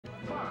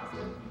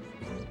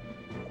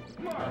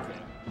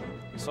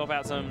swap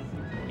out some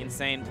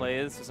insane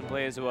players for some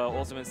players who are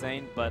also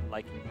insane, but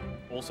like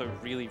also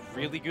really,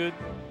 really good.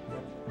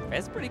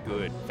 Fess is pretty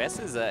good. Fess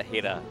is a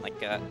hitter.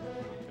 Like, I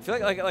feel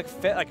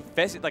like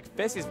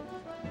Fess is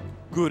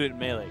good at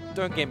melee.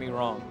 Don't get me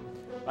wrong.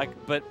 Like,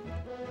 but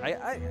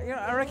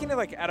I reckon that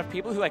like out of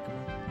people who like,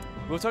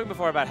 we were talking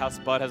before about how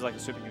Spud has like a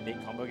super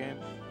unique combo game,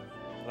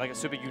 like a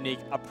super unique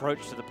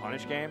approach to the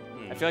punish game.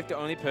 I feel like the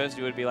only person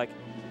who would be like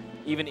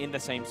even in the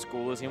same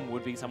school as him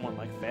would be someone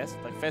like Fess.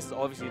 Like Fess is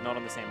obviously not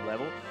on the same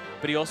level,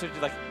 but he also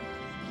did like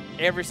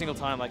every single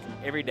time, like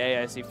every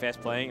day I see Fess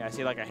playing, I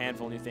see like a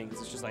handful of new things.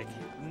 It's just like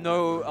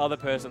no other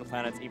person on the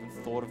planet's even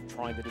thought of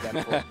trying to do that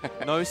before.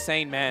 No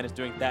sane man is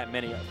doing that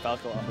many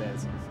Falco up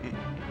airs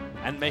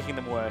and making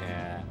them work.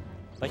 yeah.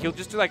 Like he'll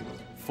just do like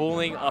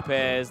falling up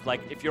airs,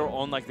 like if you're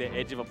on like the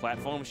edge of a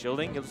platform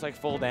shielding, he'll just like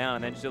fall down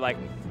and then just do like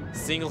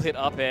single hit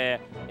up air,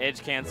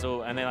 edge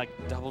cancel, and then like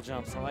double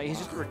jump. So like he's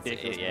just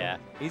ridiculous. Yeah.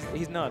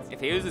 He's nuts.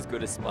 If he was as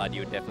good as Spud,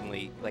 you would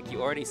definitely, like,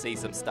 you already see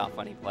some stuff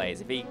when he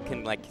plays. If he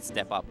can, like,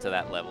 step up to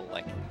that level,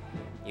 like,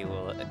 you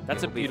will,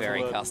 That's it will be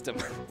very word. custom.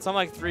 Something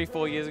like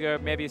 3-4 years ago,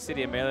 maybe a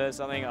City of Melee or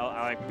something,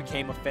 I like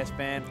became a Fess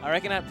fan. I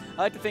reckon I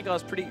like to think I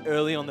was pretty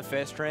early on the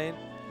Fess train.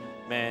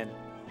 Man,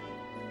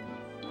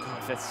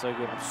 God, Fess is so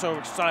good. I'm so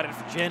excited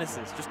for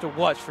Genesis just to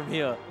watch from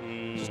here.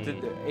 Just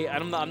to,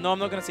 I'm not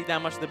going to see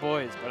that much of the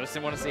boys, but I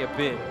just want to see a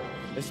bit.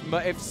 If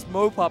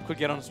Smopop could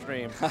get on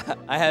stream,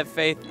 I have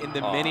faith in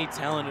the many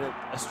talented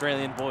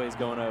Australian boys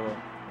going over.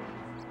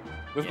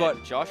 We've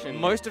got Josh and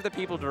most of the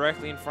people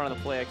directly in front of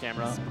the player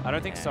camera. I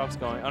don't think Sock's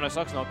going. Oh no,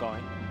 Sock's not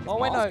going. Oh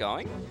wait, no.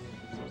 going?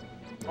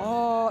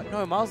 Oh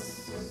no,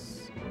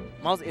 Miles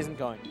isn't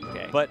going.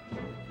 Okay. But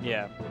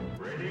yeah,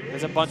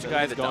 there's a bunch of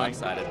guys the going.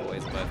 Dark-sided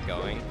boys both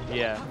going.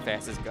 Yeah.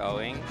 Fess is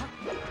going.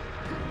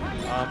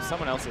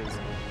 Someone else is.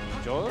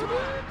 Jordan?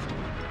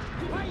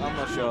 I'm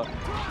not sure.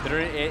 They're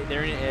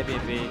in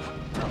Airbnb.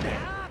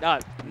 No,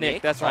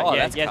 Nick. That's right. Oh,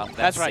 yeah, that's yeah, tough.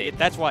 that's right. Sick. Yeah,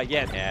 that's why.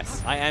 Yes.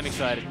 Yes. I am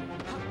excited.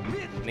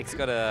 Nick's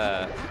got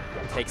to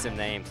take some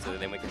names so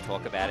then we can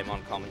talk about him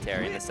on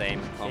commentary in the same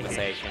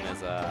conversation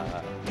as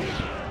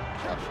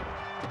Josh.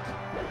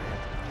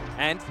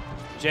 And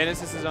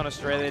Genesis is on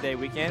Australia Day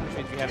weekend, which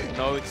means you have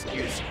no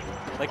excuse.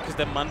 Like, because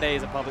the Monday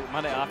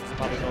after is a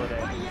public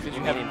holiday. Which means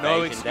you have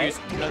no excuse,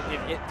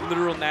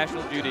 literal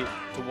national duty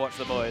to watch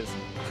the boys.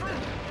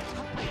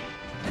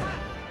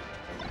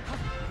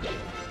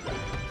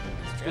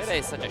 Australia Day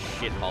is such a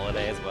shit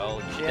holiday as well.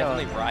 You should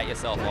definitely write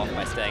yourself off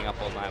by staying up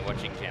all night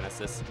watching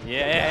Genesis.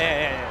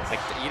 Yeah.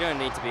 Like, you don't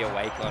need to be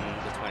awake on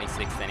the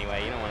 26th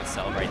anyway. You don't want to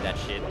celebrate that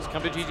shit. Just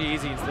come to GG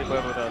Easy and sleep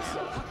over with us.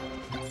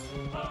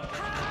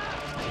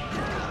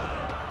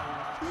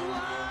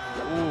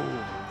 Ooh,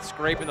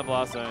 scraping the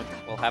blast zone.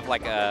 We'll have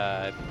like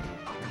a,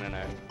 I don't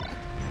know.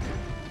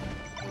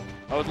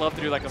 I would love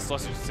to do like a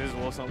sausage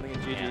sizzle or something in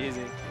GG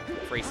Easy.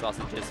 Free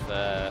sausages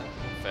for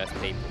First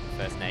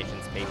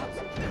Nations people.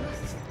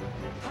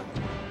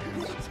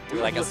 Do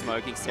like a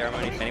smoking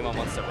ceremony if anyone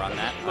wants to run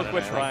that. Look,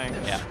 we're trying.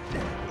 Yeah.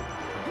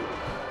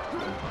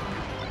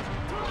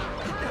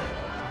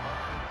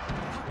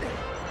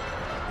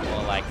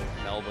 Or like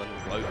Melbourne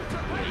woke me,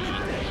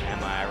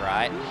 am I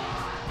right?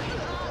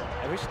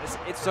 I wish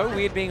it's so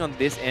weird being on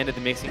this end of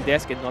the mixing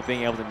desk and not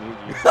being able to mute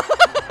you.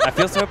 I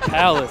feel so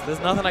powerless. There's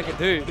nothing I can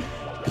do.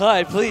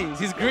 Clyde, please.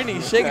 He's grinning.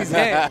 He's shaking his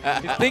hand.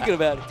 He's thinking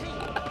about it.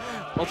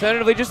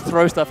 Alternatively, just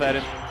throw stuff at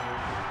him.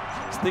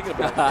 He's thinking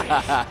about it.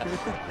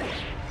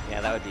 Yeah,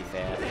 that would be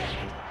fair.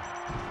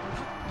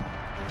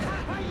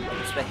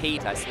 It's the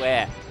heat, I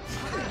swear.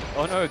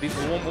 Oh no, these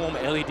warm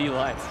LED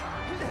lights.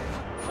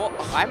 Well,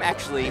 I'm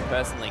actually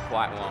personally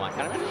quite warm. I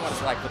can't imagine what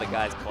it's like for the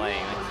guys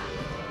playing.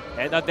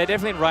 Yeah, no, they're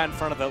definitely right in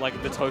front of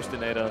the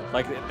Toastinator.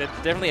 Like, they're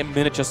definitely a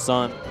miniature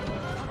sun.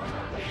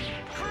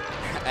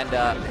 And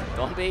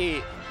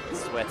DonB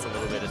sweats a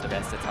little bit at the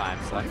best of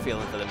times, so I'm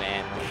feeling for the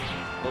man.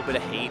 A little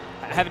bit of heat.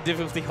 I'm having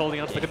difficulty holding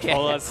onto the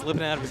controller,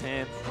 slipping out of his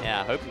hands.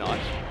 Yeah, I hope not.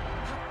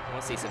 I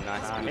want to see some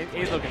nice.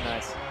 He's looking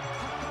nice.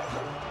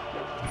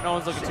 No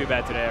one's looking too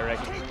bad today, I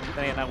reckon.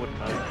 Then again, that wouldn't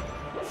matter.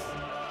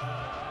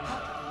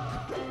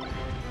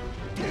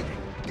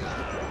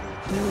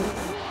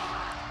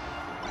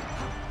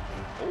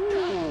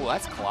 Ooh,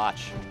 that's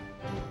clutch.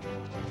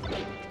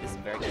 This is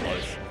very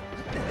close.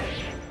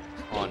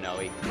 Oh no,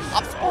 he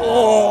ups.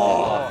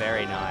 Oh,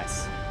 very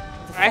nice.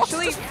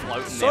 Actually,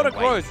 sort of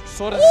close.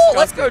 Sort of. Oh,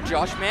 let's go,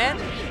 Josh, man.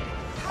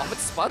 Oh, but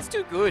Spud's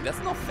too good. That's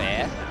not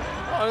fair.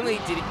 Not only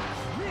did he,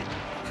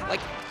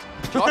 like,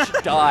 Josh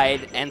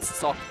died and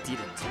Sock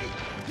didn't.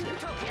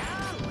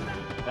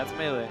 That's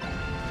melee.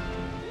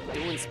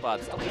 Doing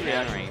Spud. Stop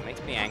countering. It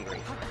makes me angry.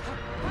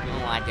 I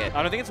don't like it.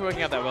 I don't think it's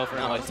working out that well for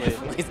him. No, it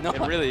definitely is not.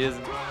 It really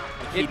isn't.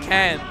 It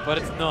can, but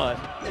it's not.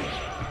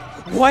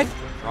 What?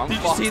 Wrong Did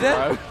fox, you see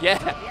that? bro.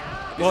 Yeah.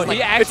 Well, like,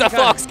 he actually it's a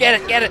fox.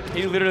 Get it. Get it.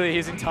 He literally,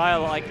 his entire,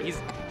 like, he's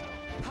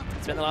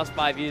spent the last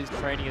 5 years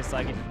training as,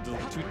 like, to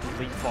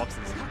delete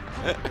foxes.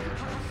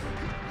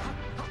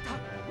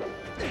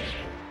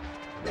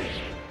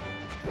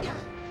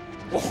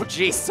 Oh,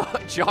 jeez. So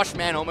Josh,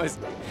 man, almost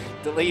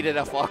deleted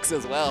a fox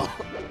as well.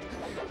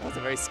 That was a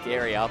very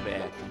scary up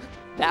air.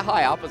 That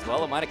high up as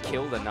well, it might have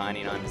killed a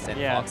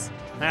 99% Fox.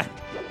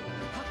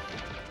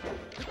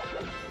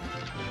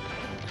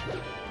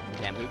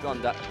 Damn, who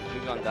gonna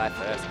die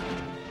first?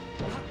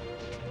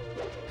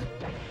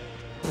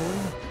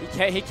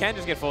 He can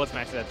just get forward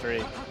smash to that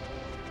 3.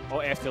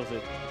 Or air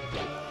tilted.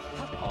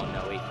 Oh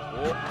no,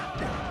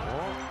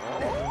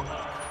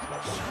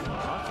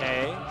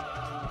 Okay.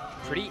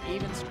 Pretty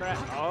even scrap.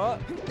 Oh.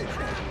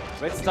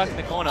 Red stuck in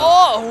the corner.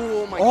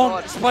 Oh my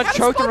god. Spud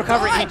choked the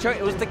recovery. He choked.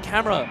 It was the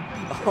camera.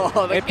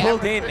 Oh, it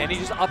pulled in and he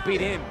just upbeat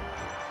him.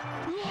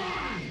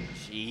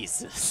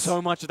 Jesus.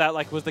 So much of that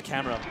like was the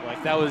camera.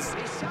 Like that was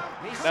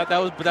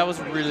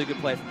a really good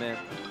play from them.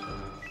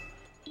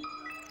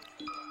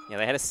 Yeah,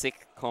 they had a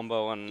sick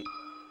combo on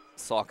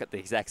Sock at the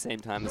exact same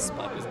time as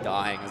Spud was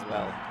dying as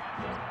well.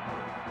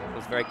 It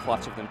was very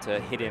clutch of them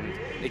to hit him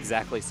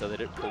exactly so that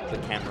it pulled the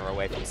camera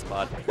away from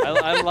Spud.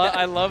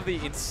 I love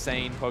the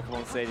insane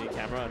Pokemon Stadium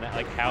camera and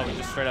like how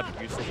just straight up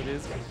useless it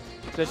is.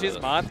 Especially as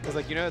Marth, because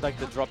like you know like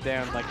the drop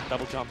down like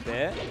double jump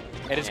there,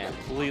 it is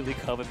completely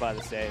covered by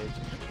the stage.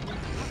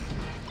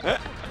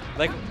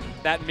 Like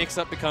that mix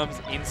up becomes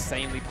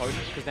insanely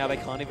potent because now they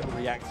can't even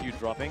react to you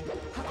dropping.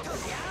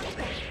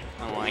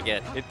 I don't like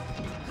it.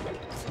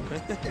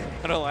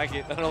 I don't like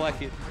it. I don't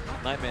like it.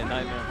 Nightmare,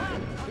 nightmare.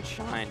 Good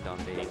shine,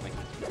 DonB. Like,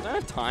 I don't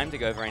have time to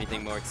go for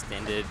anything more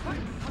extended.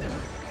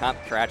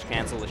 Can't crouch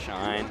cancel the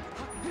shine.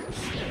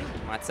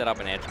 Might set up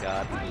an edge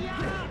guard.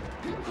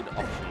 Good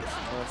options.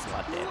 Oh,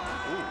 Spud dead.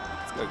 Ooh,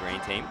 let's go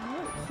green team.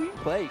 Clean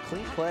play,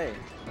 clean play.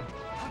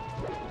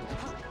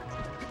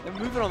 They're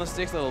moving on the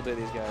sticks a little bit,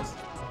 these guys.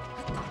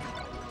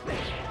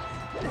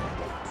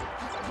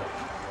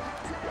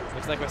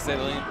 Looks like we're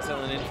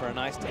settling in for a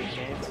nice 10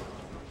 games.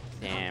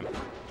 Damn.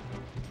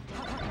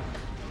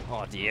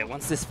 Oh dear,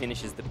 once this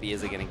finishes, the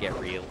beers are going to get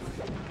real.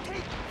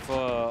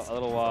 For a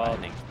little while.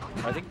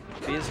 I think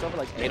beers stop at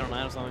like 8 or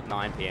 9 or something.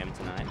 9 p.m.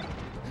 tonight.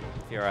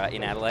 If you're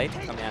in Adelaide,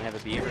 come down and have a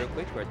beer real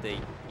quick. We're at the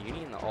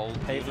uni in the old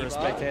Pay for a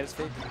spectator's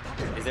fee.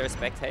 Is there a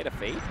spectator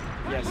fee?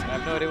 Yes, I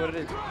have no idea what it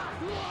is.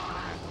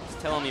 Just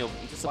tell them you'll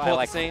just support buy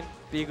like the scene,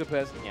 be a good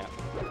person. Yeah.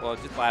 Well,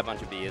 just buy a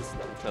bunch of beers.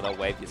 I'm sure they'll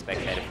waive your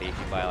spectator fee if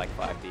you buy like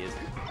 5 beers.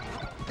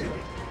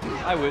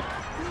 I would.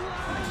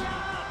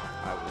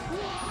 I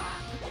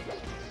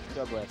would.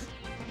 God bless.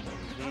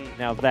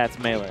 Now that's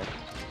Melee.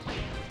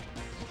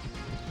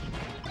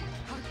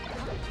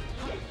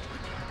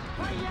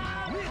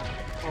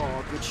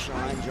 Oh, good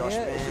shine, Josh,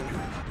 man.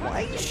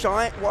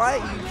 Why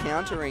are you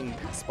countering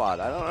Spud?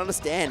 I don't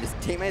understand. His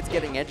teammate's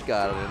getting edge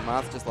guarded, and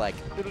Marth's just like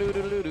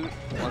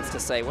wants to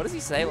say, what does he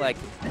say? Like,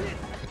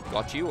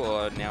 got you,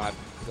 or now I've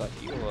got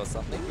you, or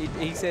something?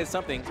 He says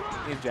something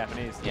in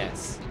Japanese.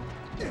 Yes.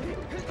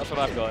 That's what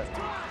I've got.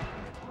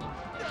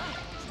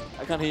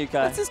 I can't hear you,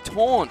 Kai. What's his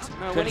taunt?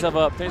 No, turn yourself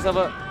up. Turn yourself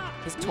up.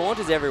 His taunt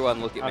is everyone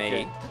look at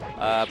me.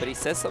 But he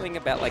says something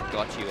about like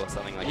got you or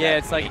something like that. Yeah,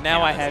 it's like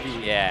now I have you.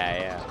 Yeah,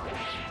 yeah.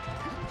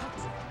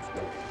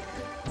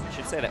 You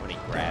should say that when he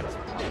grabs.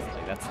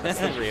 That's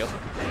the real.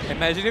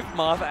 Imagine if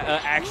Marth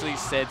actually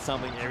said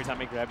something every time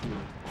he grabbed you.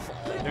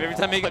 If every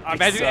time he,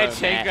 imagine so a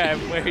chain grab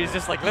where he's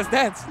just like, let's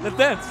dance, let's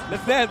dance,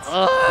 let's dance.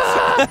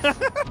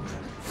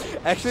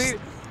 Actually,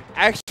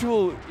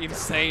 actual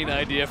insane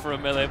idea for a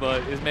melee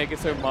bot is make it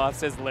so Marth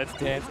says let's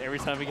dance every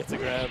time he gets a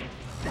grab.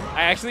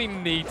 I actually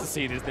need to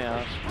see this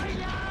now.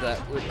 That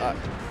would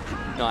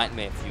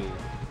nightmare fuel.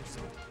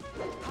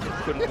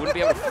 Wouldn't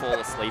be able to fall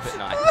asleep at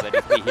night because I'd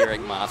just be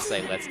hearing Marth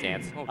say let's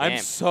dance. Oh, I'm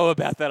so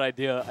about that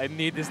idea. I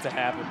need this to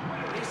happen.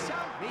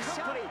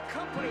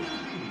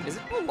 Is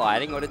it the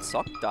lighting or did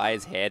Sock dye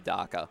his hair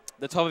darker?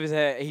 The top of his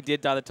hair, he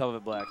did dye the top of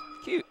it black.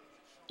 Cute.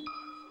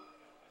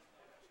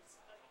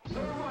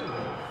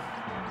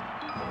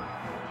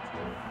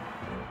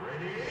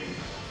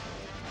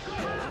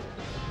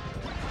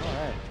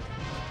 Alright.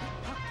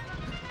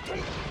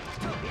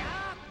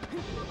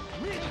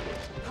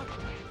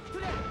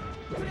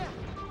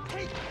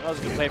 That was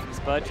a good play from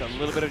Spud. A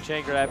little bit of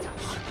chain grab.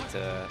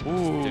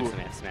 Ooh,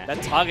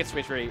 that target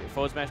switch where he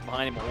forward smash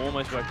behind him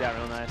almost worked out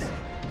real nice.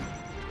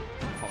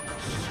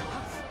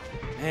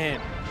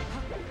 Man.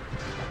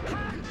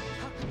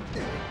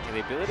 Yeah, the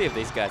ability of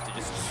these guys to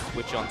just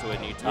switch onto a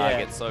new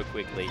target so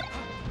quickly.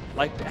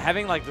 Like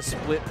having like the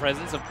split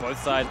presence of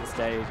both sides of the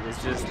stage is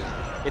just,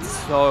 it's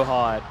so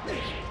hard.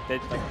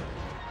 Like,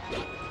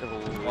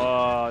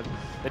 oh,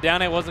 the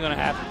down air wasn't going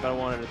to happen, but I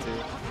wanted it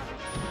to.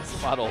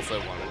 Spud also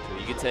wanted to.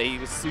 You could tell he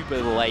was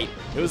super late.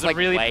 It was like a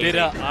really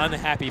bitter,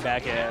 unhappy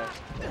back air.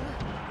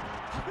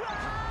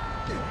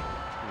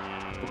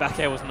 The back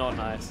air was not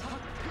nice.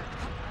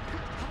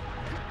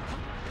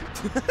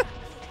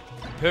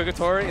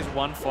 Purgatory is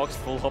one Fox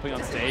full hopping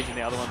on stage and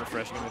the other one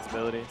refreshing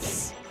invincibility.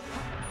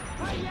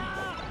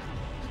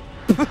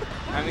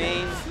 I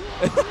mean,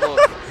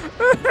 look.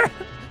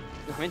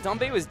 I mean,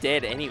 DonB was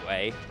dead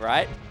anyway,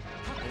 right?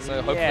 So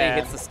hopefully he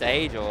hits the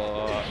stage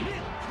or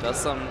does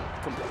some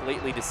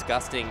completely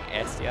disgusting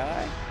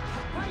SDI.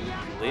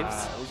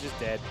 Lives. He's just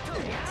dead.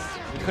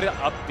 We could have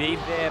up B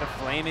there to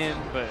flame him,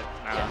 but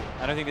nah,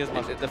 I don't think there's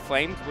much. The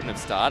flames wouldn't have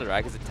started,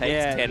 right? Because it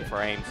takes 10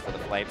 frames for the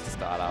flames to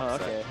start up. Oh,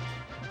 okay.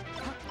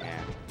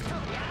 So,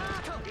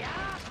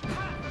 yeah.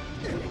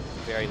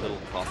 Very little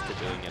cost to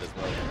doing it as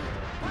well.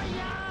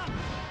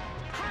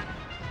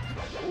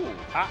 Ooh,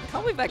 I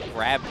can't believe that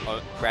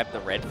grabbed the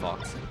red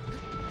fox.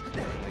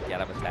 The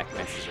get-up attack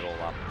messes it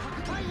all up.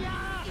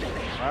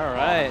 All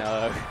right.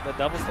 Oh, no. The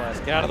double slash.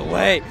 Get out of the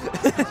way.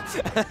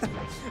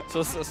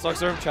 So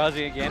Sockstorm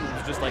charging again.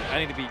 Was just like, I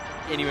need to be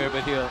anywhere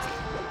but here.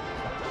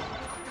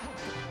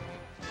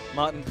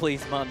 Martin,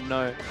 please. Martin,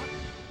 no.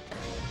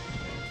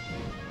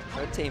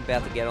 Her team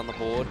about to get on the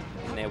board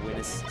in their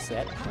winners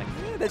set. Like,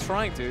 yeah, they're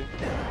trying to.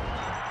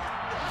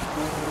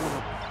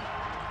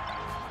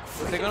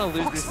 If they're going to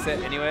lose this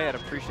set anyway, I'd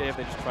appreciate if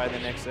they just try the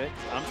next set.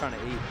 I'm trying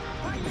to eat.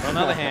 But on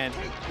the other hand,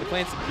 they're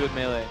playing some good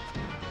melee.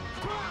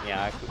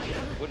 yeah,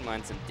 I wouldn't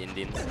mind some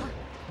din-dins.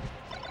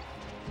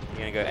 You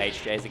gonna go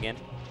HJs again?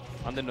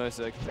 Under no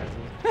circumstances.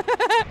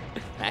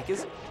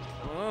 Hackers?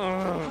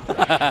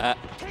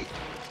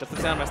 That's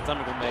the sound my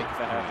stomach will make if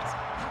that happens.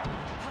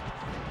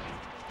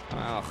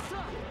 Oh.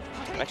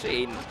 I've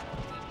actually eaten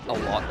a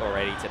lot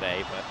already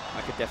today, but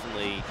I could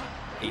definitely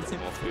eat some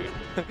more food.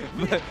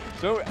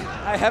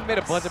 I have made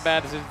a bunch of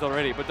bad decisions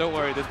already, but don't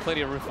worry, there's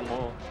plenty of room for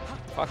more.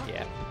 Fuck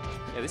yeah.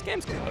 Yeah, this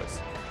game's close.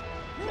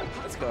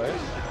 Let's go.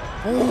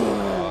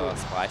 Oh,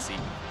 spicy.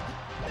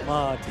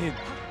 Martin.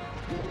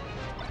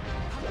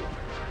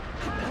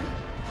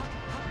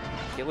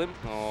 Kill him?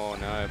 Oh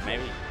no,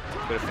 maybe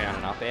could have found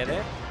an up air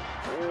there.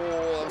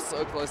 Oh, I'm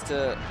so close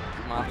to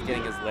Marth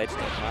getting his ledge.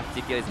 Marth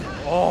did get his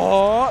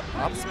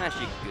up smash,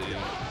 you goon.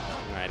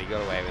 Alright, he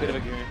got away with Bit it.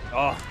 of a goon.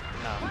 Oh,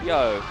 no.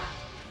 Yo.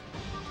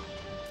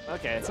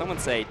 Okay. Someone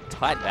say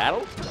tight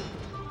battle?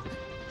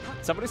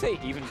 Somebody say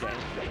even game.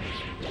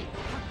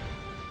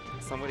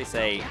 Somebody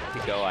say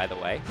to go either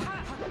way.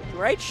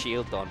 Great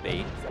shield, DonB.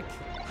 It's like,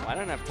 I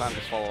don't have time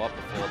to follow up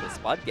before the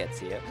Spud gets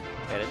here.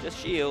 Better just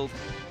shield.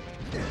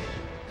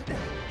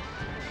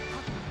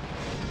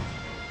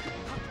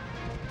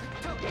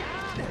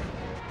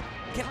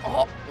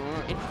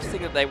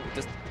 Interesting that they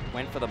just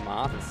went for the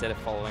Marth instead of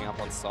following up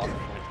on Sock.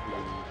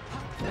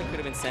 They could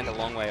have been sent a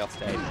long way off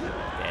stage.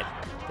 Dead.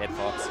 Dead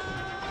Fox.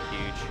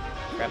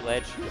 Huge. Grab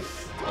ledge.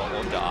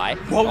 Or die.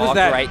 What was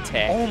that? Great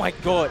tech. Oh my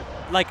god.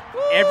 Like,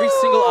 every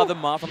single other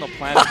Marth on the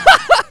planet.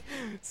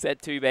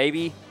 Set 2,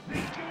 baby.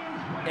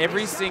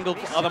 Every single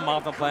other Marth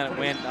on the planet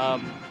when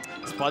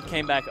Spud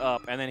came back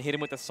up and then hit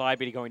him with the side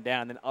beat going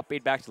down, then up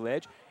beat back to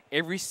ledge.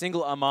 Every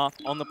single Marth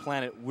on the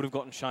planet would have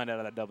gotten shined out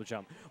of that double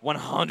jump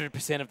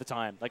 100% of the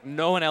time. Like,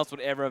 no one else would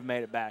ever have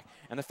made it back.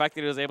 And the fact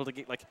that he was able to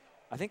get, like,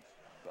 I think,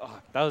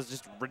 that was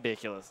just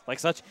ridiculous. Like,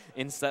 such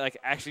like,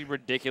 actually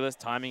ridiculous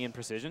timing and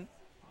precision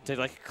to,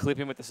 like, clip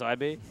him with the side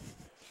B.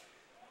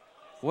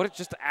 What a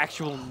just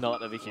actual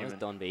nut of a human. Where's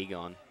DonB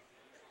gone?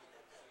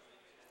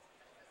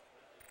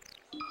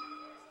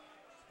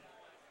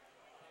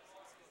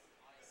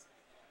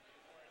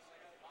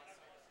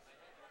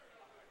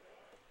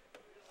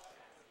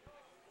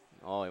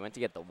 Oh, he went to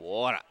get the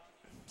water.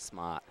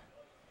 Smart.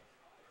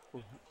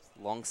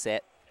 Long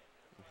set.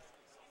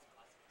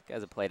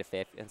 Guys have played a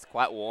fair. It's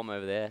quite warm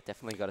over there.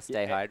 Definitely got to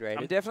stay hydrated.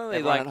 I'm definitely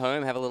Everyone like at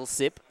home, have a little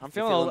sip. I'm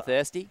feeling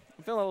thirsty.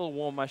 I'm feeling a little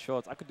warm in my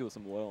shorts. I could do with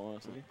some oil,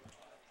 honestly.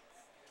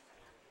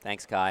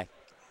 Thanks, Kai.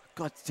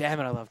 God damn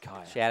it, I love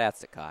Kai. Shout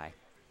outs to Kai.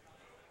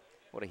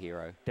 What a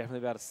hero. Definitely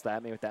about to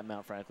slap me with that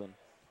Mount Franklin.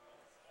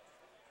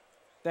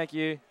 Thank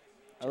you.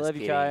 I Just love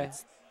you, kidding.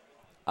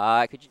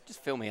 Kai. Could you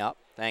just fill me up?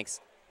 Thanks.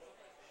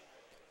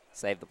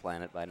 Save the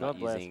planet by not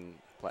using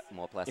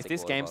more plastic. If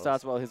this game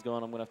starts while he's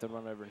gone, I'm going to have to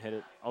run over and hit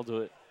it. I'll do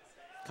it.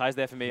 Kai's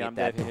there for me. I'm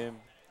there for him.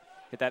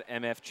 Hit that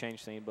MF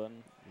change scene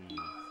button.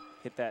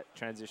 Hit that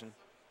transition.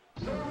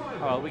 Oh,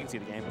 well, we can see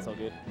the game. It's all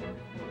good.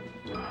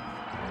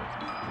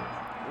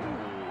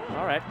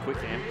 All right,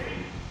 quick game.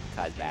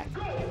 Kai's back.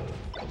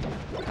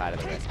 Kai to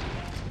the rescue.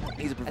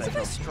 He's a As if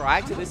professional. they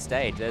strike to this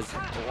stage, there's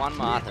one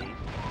Martin.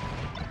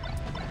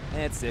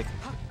 It's sick.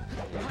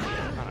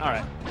 All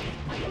right.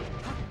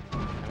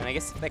 I mean, I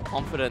guess if they're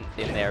confident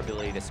in their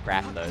ability to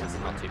scrap those, it's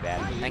not too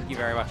bad. Thank you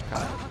very much,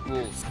 Kai.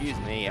 Well, excuse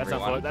me,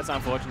 everyone. That's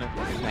unfortunate.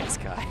 Thanks,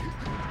 Kai.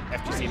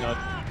 FGC nod.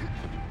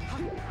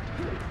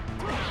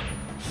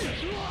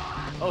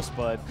 Oh,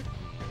 Spud.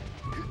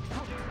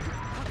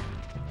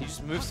 He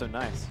just moves so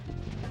nice.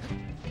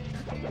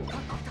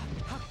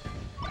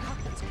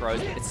 It's gross.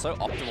 It's so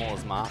optimal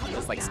as Martin,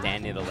 just like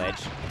stand near the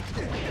ledge.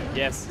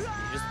 Yes.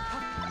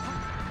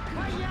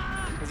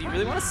 Because you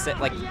really want to set,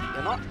 like,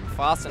 you're not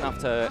fast enough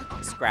to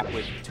scrap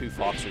with 2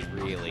 foxes,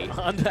 really.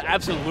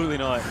 Absolutely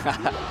not.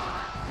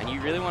 And you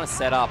really want to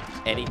set up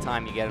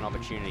anytime you get an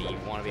opportunity. You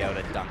want to be able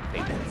to dunk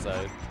people.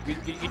 So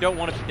You don't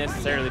want to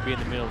necessarily be in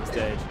the middle of the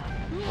stage.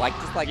 like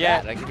just like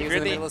Yeah, that. Like if he was in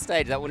the middle of the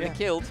stage, that wouldn't have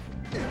killed.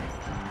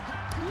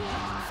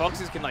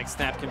 Foxes can like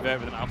snap convert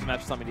with an up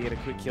smash or something to get a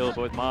quick kill,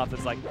 but with Marth,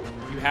 it's like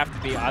you have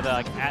to be either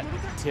like at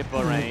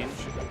tipper range,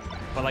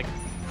 but like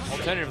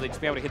alternatively just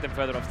be able to hit them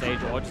further off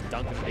stage or just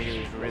dunk them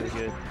immediately is really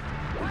good.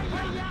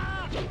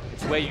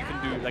 It's where you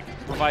can do, like,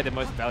 provide the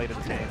most value to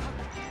the team.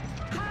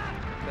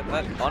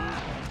 But on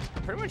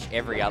pretty much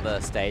every other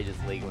stage is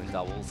legal in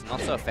doubles. Not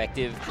so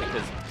effective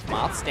because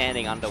Marth's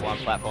standing under one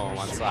platform on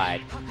one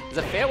side. There's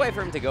a fair way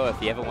for him to go if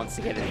he ever wants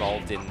to get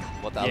involved in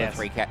what the other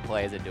three cat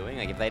players are doing.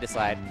 Like if they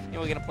decide, you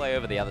know, we're going to play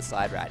over the other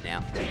side right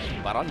now.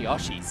 But on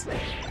Yoshi's,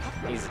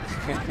 he's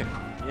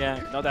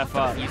yeah, not that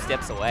far. A few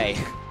steps away.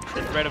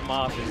 The threat of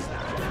Marth is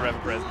forever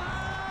present.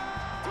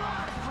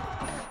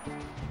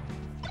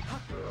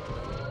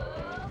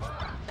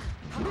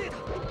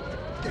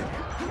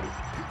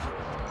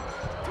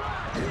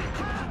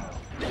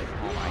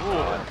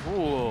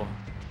 Ooh,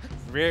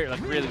 really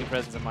good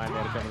presence of mind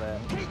there to cover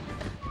that.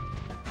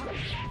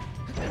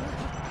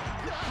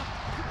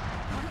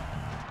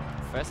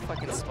 First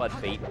fucking Spud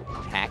beat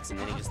hacks, and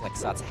then he just like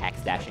starts hack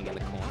dashing in the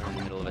corner in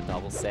the middle of a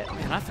double set.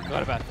 Man, I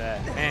forgot about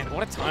that. Man,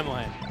 what a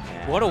timeline.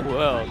 Yeah. What a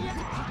world.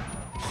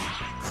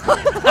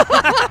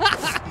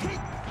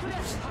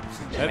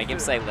 Make him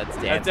say "Let's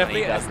dance" when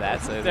he does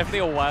that. So definitely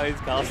a Wily's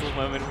Castle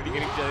moment when you're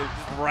getting just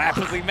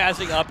rapidly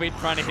mashing up and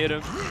trying to hit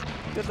him.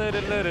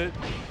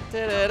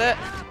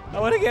 I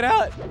want to get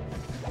out.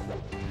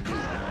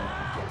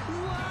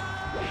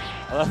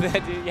 I love the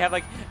idea. You have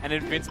like an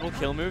invincible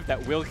kill move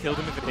that will kill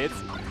them if it hits,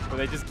 but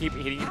they just keep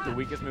hitting it the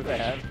weakest move they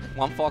have.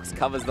 One fox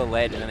covers the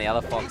ledge, and then the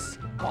other fox,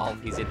 while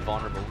he's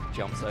invulnerable,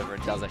 jumps over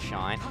and does a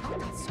shine.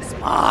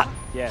 Smart!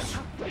 Yes.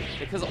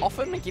 Because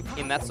often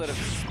in that sort of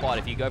spot,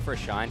 if you go for a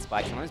shine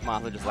spike, sometimes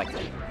Marth will just like,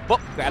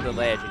 boop, grab the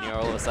ledge, and you're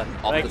all of a sudden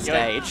off the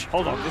stage. Like,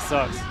 hold on, this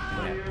sucks.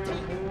 Yeah.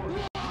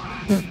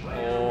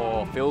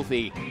 Oh,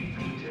 filthy.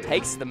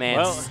 Takes the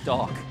man's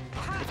stock.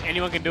 If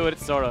anyone can do it,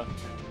 it's Sora.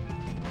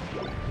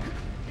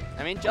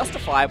 I mean,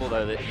 justifiable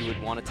though that you would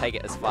want to take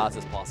it as fast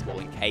as possible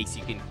in case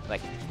you can,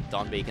 like,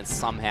 DonB can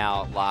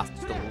somehow last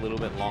just a little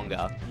bit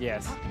longer.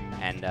 Yes.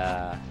 And,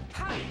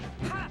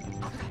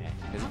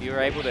 because if you were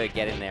able to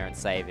get in there and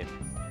save him,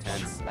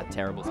 turns a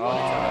terrible spot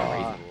into a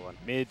reasonable one.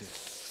 Mid.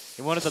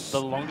 He wanted the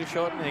longest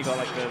shot, and he got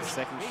like the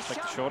second, like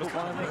the shortest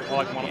one, I think. Or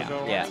like one of the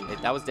short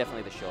ones. That was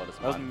definitely the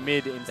shortest one. That was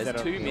mid instead of...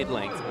 There's two mid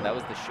lengths, but that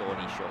was the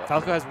shorty short.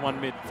 Falco has one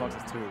mid, Fox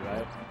has two,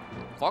 right?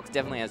 Fox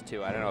definitely has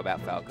two. I don't know about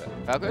Falco.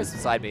 Falco's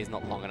side B is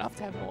not long enough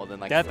to have more than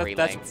like three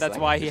lengths. That's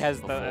like why he has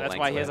that's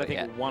why he has, I think,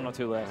 yeah. 1 or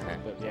 2 left. Okay.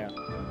 But yeah.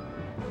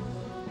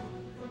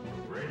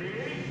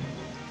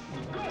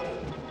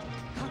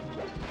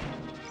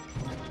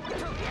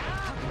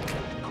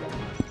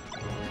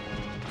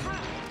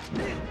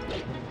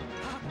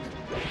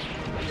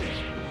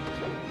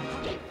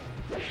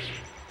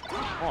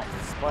 Oh,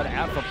 Spud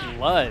out for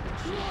blood.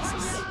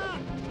 Jesus.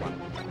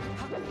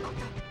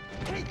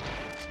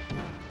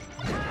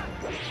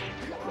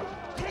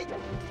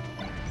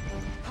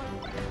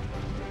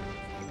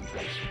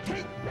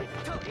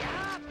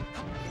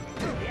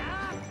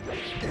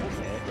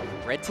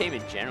 Red team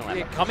in general.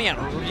 Yeah, coming out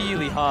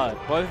really hard.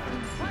 Both.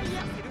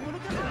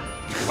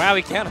 Wow,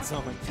 he counted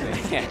something.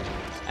 Yeah,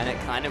 and it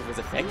kind of was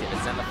effective. It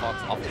sent the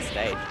Fox off the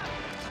stage.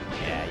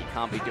 Yeah, you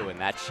can't be doing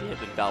that shit in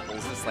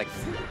doubles. Just like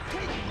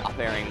up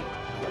airing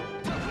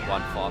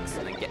one Fox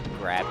and then getting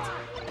grabbed,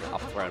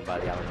 up thrown by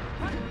the other.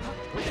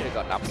 We should have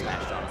gotten up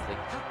smashed, honestly.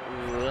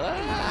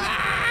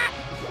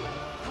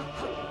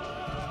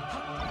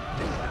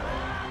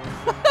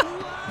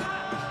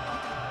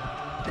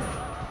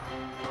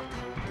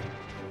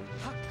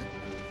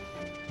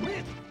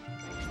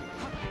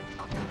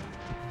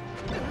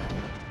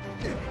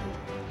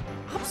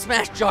 Up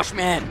smash, Josh,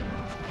 man!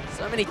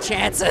 So many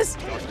chances!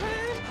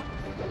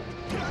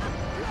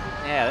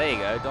 Yeah, there you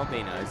go.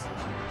 DonB knows.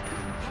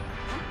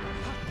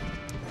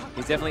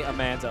 He's definitely a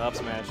man to up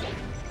smash.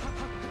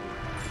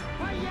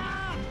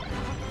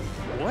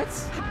 What?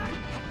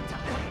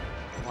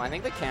 Well, I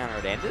think the counter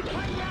had ended. It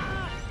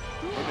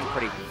would have been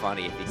pretty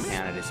funny if he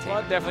countered his team.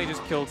 Spud definitely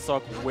just killed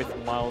Sock with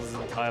Miles'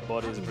 entire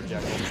body as a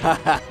projectile.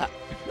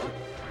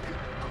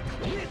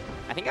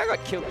 I think I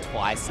got killed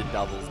twice in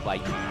doubles by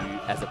you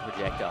as a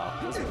projectile.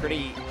 It was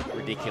pretty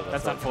ridiculous.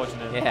 That's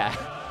unfortunate. Yeah.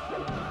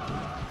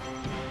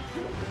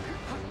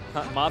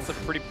 Marth's a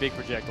pretty big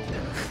projectile.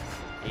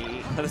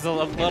 There's a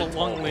lot of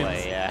long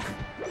limbs. Yeah.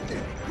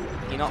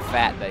 You're not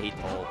fat, but he's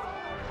tall.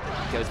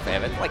 He goes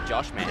forever. It's like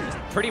Josh, man. Just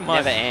pretty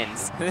much. Never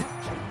ends.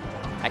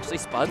 Actually,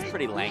 Spud's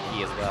pretty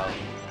lanky as well.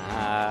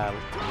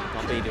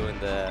 DonB doing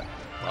the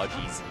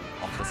dodgies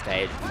off the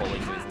stage,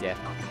 falling to his death.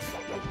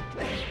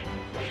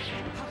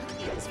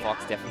 This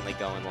Fox definitely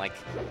going like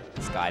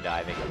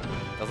skydiving.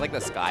 Does like the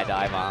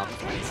skydive arms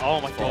when he's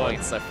my falling. God.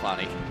 It's so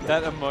funny.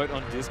 That emote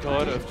on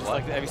Discord of just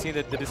like, have you seen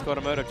the Discord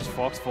emote of just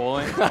Fox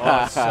falling?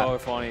 Oh, it's so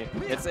funny.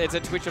 It's a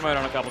Twitch emote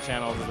on a couple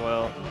channels as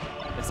well.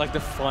 It's like the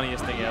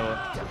funniest thing ever.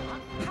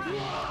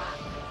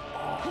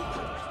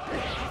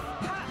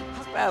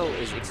 This battle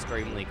is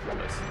extremely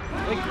close.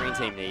 I think Green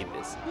Team need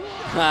this.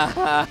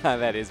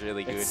 That is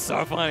really good. It's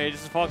so funny. It's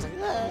just Fox.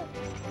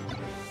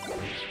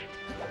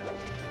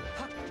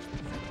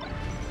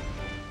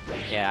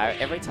 Yeah,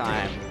 every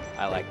time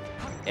I like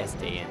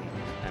SD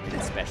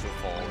and special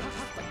fall. And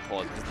just, like,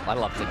 pause. I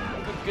love to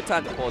good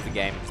time to pause the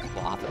game and just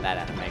laugh at that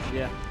animation.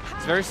 Yeah,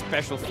 it's very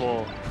special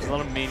fall. There's a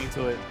lot of meaning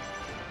to it.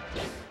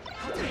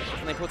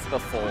 And they put the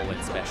fall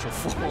in special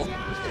fall.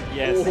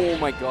 Yes. Oh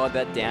my god,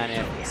 that down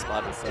air from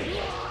Spud+Sock.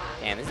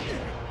 Damn, this is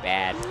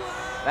bad.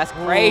 That's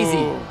crazy.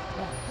 Ooh.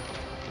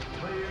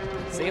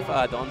 See if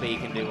DonB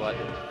can do what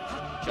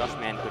Josh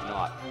Man could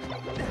not.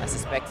 I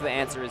suspect the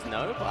answer is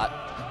no, but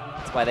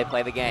that's why they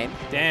play the game.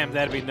 Damn,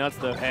 that'd be nuts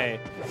though. Hey.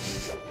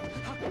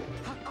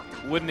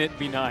 Wouldn't it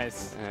be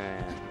nice?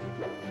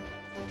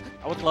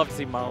 I would love to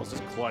see Miles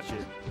just clutch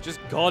it. Just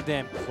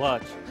goddamn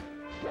clutch.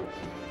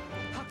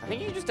 I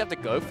think you just have to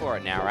go for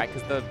it now, right?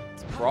 Because the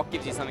rock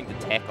gives you something to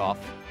tech off.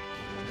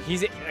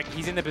 He's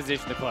in the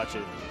position to clutch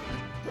it.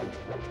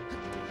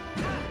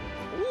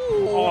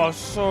 Ooh. Oh,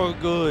 so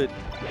good.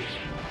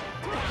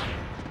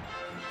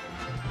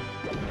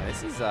 Yeah,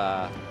 this is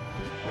not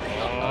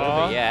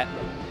over yet.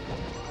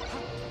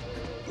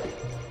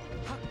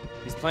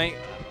 He's playing.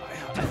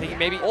 I think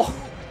maybe. Oh.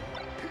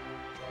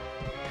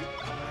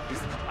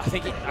 I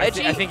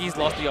think he's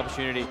lost the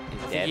opportunity. I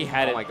think he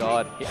had it. Oh my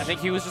god. I think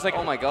he was just like.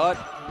 Oh my god.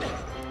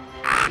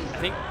 I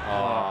think.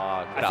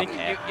 Oh, I think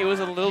it was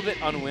a little bit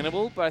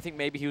unwinnable, but I think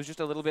maybe he was just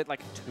a little bit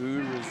like too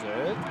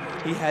reserved.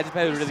 He had to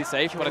play really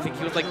safe, but I think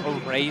he was like a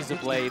razor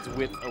blades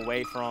width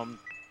away from.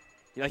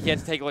 Like he had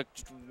to take like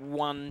just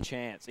one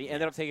chance. He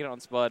ended up taking it on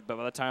Spud, but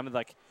by the time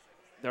like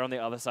they're on the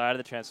other side of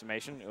the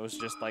transformation, it was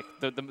just like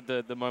the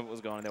moment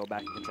was gone and they were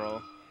back in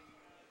control.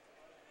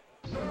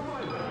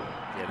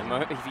 Yeah, the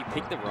moment, if you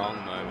pick the wrong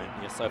moment,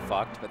 you're so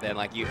fucked, but then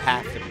like you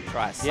have to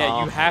try something.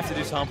 Yeah, you have to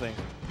do something.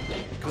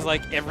 Because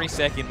like every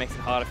second makes it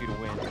harder for you to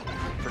win,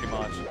 pretty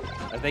much.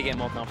 As they get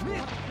more comfortable.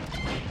 Yeah.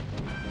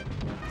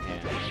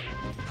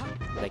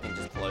 They can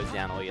just close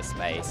down all your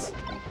space.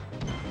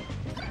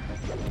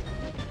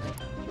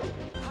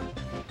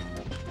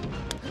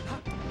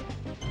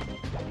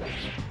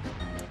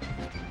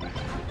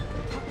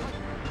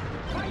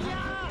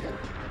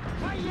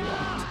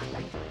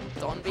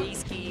 DonB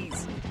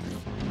skis.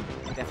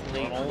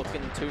 Definitely not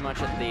looking too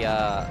much at the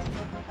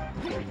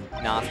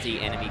nasty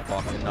enemy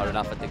Fox and not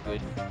enough at the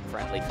good,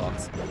 friendly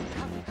Fox.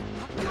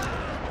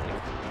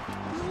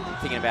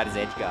 Thinking about his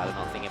edge guard and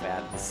not thinking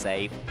about his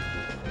save.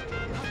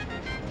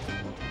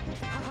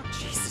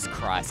 Jesus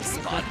Christ,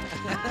 Spud.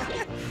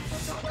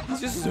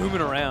 He's just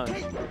zooming around.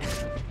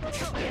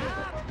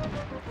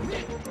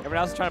 Everyone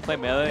else is trying to play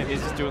melee and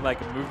he's just doing like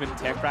movement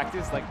tech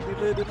practice, like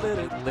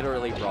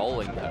Literally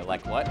rolling though,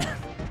 like what?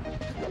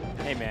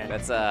 Hey man.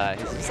 That's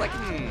he's just like,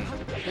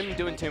 been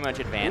doing too much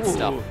advanced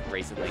stuff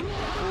recently.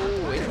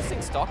 Ooh,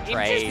 interesting stock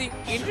trade.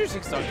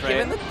 Interesting stock trade.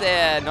 Given that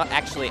they're not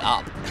actually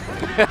up.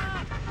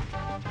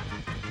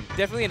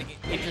 Definitely an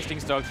interesting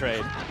stock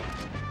trade.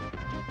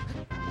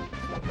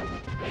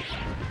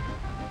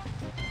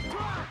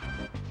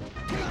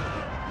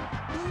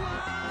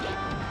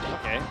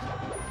 Okay.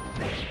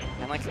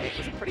 And like, it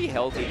was a pretty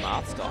healthy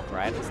math stock,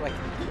 right? It was like,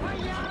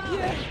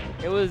 yeah,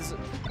 it was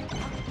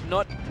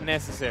not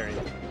necessary.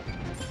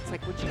 It's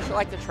like, would you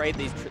like to trade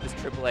this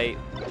AAA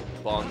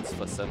bonds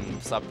for some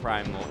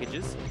subprime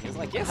mortgages? He was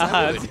like, yes,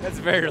 I would. That's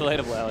very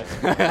relatable, Alex.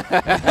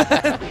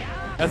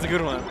 That's a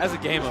good one. That's a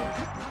gamer.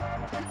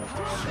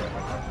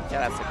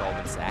 Shout out to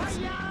Goldman Sachs.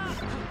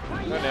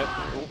 No.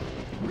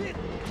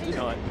 You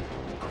know it.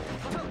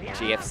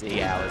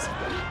 GFC hours.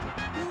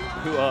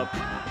 Who up?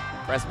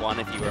 Press 1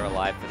 if you were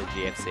alive for the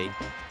GFC.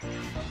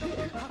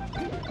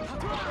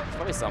 There's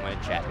probably someone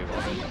in chat who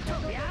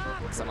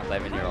wasn't. Some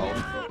 11-year-old.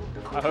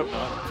 I hope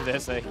not, for their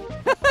sake.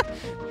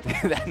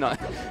 They're not.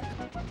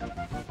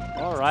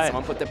 All right.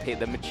 Someone put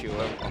the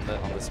mature on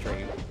the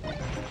stream.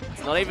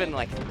 It's not even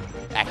like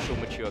actual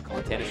mature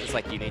content. It's just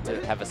like you need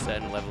to have a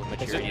certain level of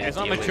maturity. It's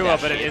not mature,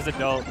 but it is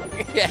adult.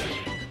 Yeah.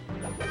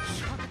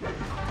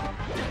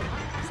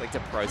 It's like to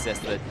process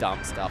the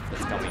dumb stuff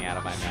that's coming out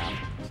of my mouth.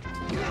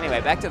 Anyway,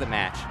 back to the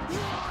match.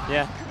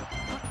 Yeah.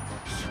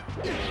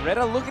 Red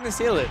are looking to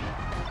seal it.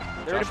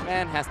 Josh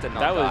Man has to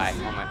not die.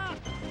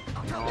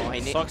 Oh,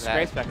 he Sock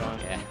scrapes back on.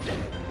 Yeah.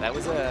 That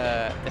was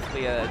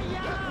definitely a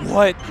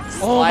what?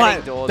 Oh my!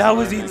 That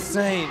was moment.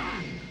 insane.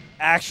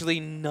 Actually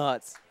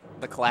nuts.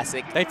 The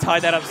classic. They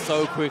tied that up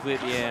so quickly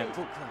at the end.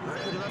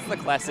 It's the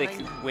classic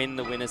win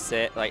the winner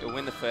set, like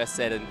win the first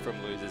set and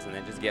from losers, and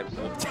then just get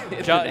whooped in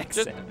the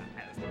next set.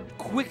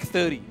 Quick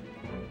 30.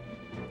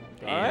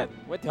 All right,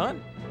 we're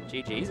done.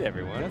 GG's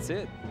everyone. That's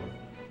it.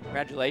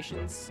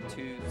 Congratulations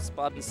to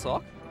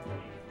Spud+Sock.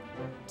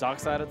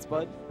 Dark-sided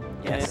Spud.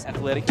 Yes. And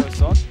Atletico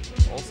Sock.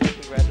 Also,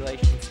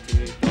 congratulations to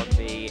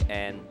DonB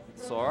and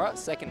Sora.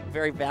 Second,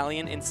 very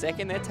valiant in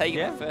second. They're taking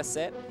the first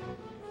set.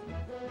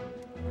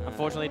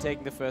 Unfortunately,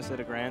 taking the first set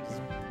of grands,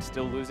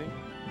 still losing.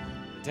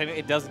 Technically,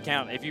 it doesn't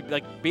count. If you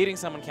like beating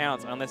someone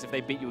counts, unless if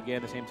they beat you again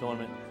in the same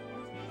tournament.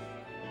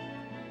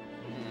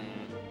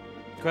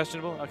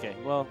 Questionable? Okay,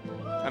 well,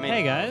 I mean,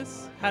 hey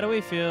guys, how do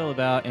we feel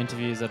about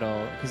interviews at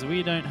all? Because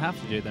we don't have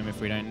to do them if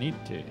we don't need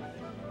to.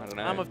 I don't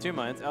know. I'm of two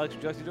minds. Alex,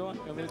 would you like to do one?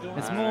 You want me to do one?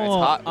 It's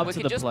more up to the players.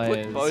 We can just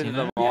put both of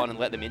them Yeah. on and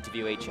let them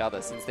interview each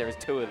other, since there is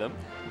two of them.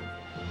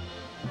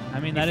 I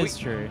mean, that is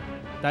true.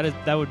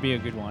 That would be a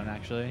good one,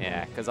 actually.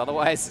 Yeah, because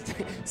otherwise,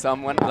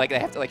 someone like they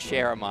have to like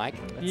share a mic.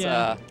 It's,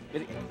 Yeah.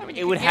 I mean,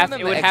 It would have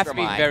to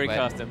be very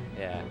custom.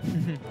 Yeah.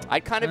 I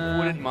kind of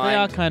wouldn't mind. They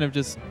are kind of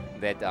just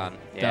They're done.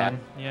 Yeah. done.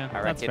 Yeah,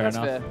 I that's reckon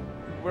fair enough.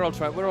 We're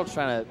all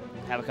trying to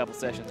have a couple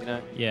sessions, you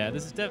know. Yeah,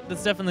 this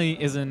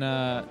definitely isn't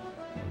an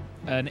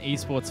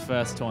esports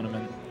first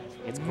tournament.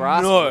 It's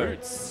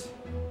grassroots.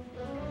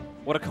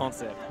 What a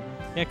concept.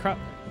 Yeah,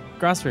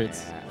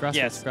 grassroots. Yeah. Grassroots.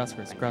 Yes.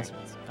 Grassroots.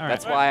 All right.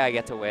 That's why I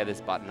get to wear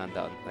this button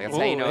undone. Like, that's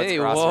how you know it's Hey,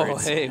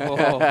 grassroots.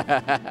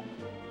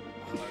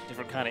 whoa.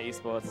 Different kind of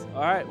esports.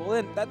 All right, well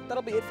then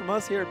that'll be it from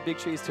us here at Big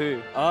Cheese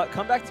 2.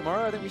 Come back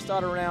tomorrow. I think we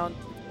start around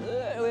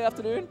early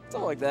afternoon,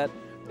 something like that.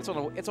 It's on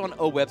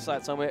a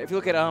website somewhere. If you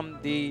look at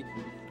the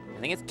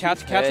I think it's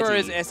Couch 2:30.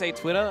 Warriors SA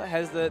Twitter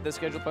has the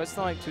schedule posted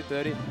on like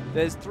 2:30.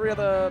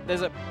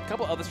 There's a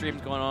couple other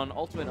streams going on.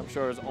 Ultimate, I'm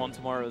sure, is on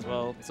tomorrow as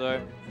well. So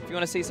if you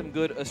want to see some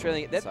good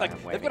Australian, they've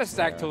got a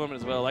stacked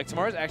tournament as well. Like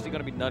tomorrow's actually going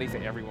to be nutty for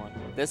everyone.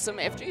 There's some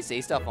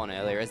FGC stuff on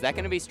earlier. Is that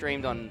going to be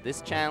streamed on this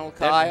channel,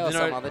 Kai, or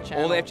some other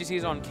channel? All the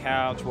FGCs on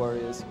Couch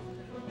Warriors.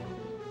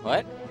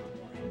 What?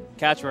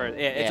 Couch Warriors.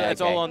 Yeah,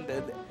 it's okay. all on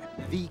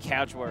the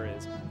Couch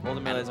Warriors. All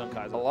the melees on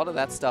Kaiser. A lot of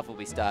that stuff will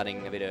be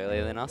starting a bit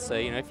earlier than us. So,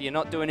 you know, if you're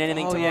not doing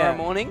anything Oh, tomorrow yeah.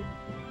 morning,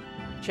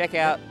 check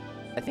out,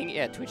 I think,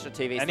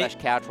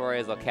 twitch.tv/Couch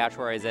Warriors or Couch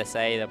Warriors SA.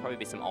 There'll probably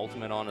be some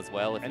Ultimate on as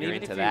well if you're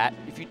into that.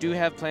 If you do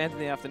have plans in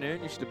the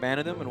afternoon, you should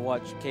abandon them and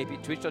watch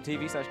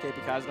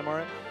twitch.tv/KP Kaiser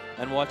tomorrow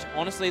and watch.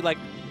 Honestly, like,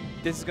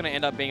 this is going to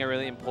end up being a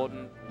really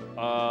important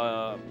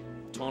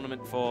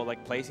tournament for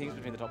like placings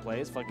between the top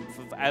players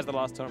as the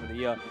last tournament of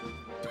the year,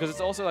 because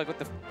it's also like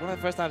one of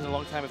the first times in a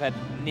long time we've had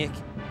Nick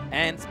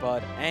and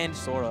Spud and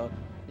Sora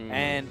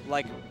and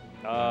like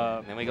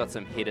Then we got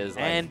some hitters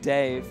and like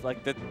Dave,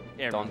 like the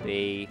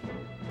DonB,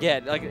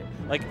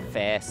 like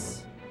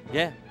Fess,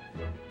 yeah.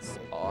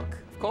 Sock,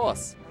 of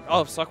course.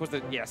 Oh, Sock was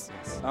the yes.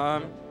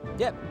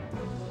 Yeah.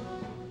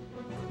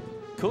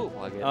 Cool.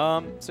 Plug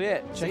it. So yeah,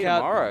 See check you out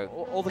tomorrow.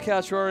 all the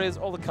Couch Warriors,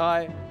 all the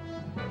Kai.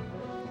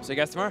 See you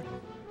guys tomorrow.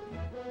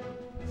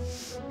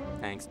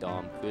 Thanks,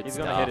 Dom. Good He's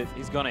stuff. gonna hit it.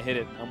 He's gonna hit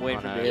it. I'm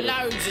waiting for him to hit it.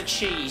 Loads of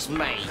cheese,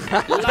 mate.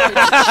 Loads of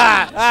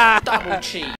cheese. Double cheese.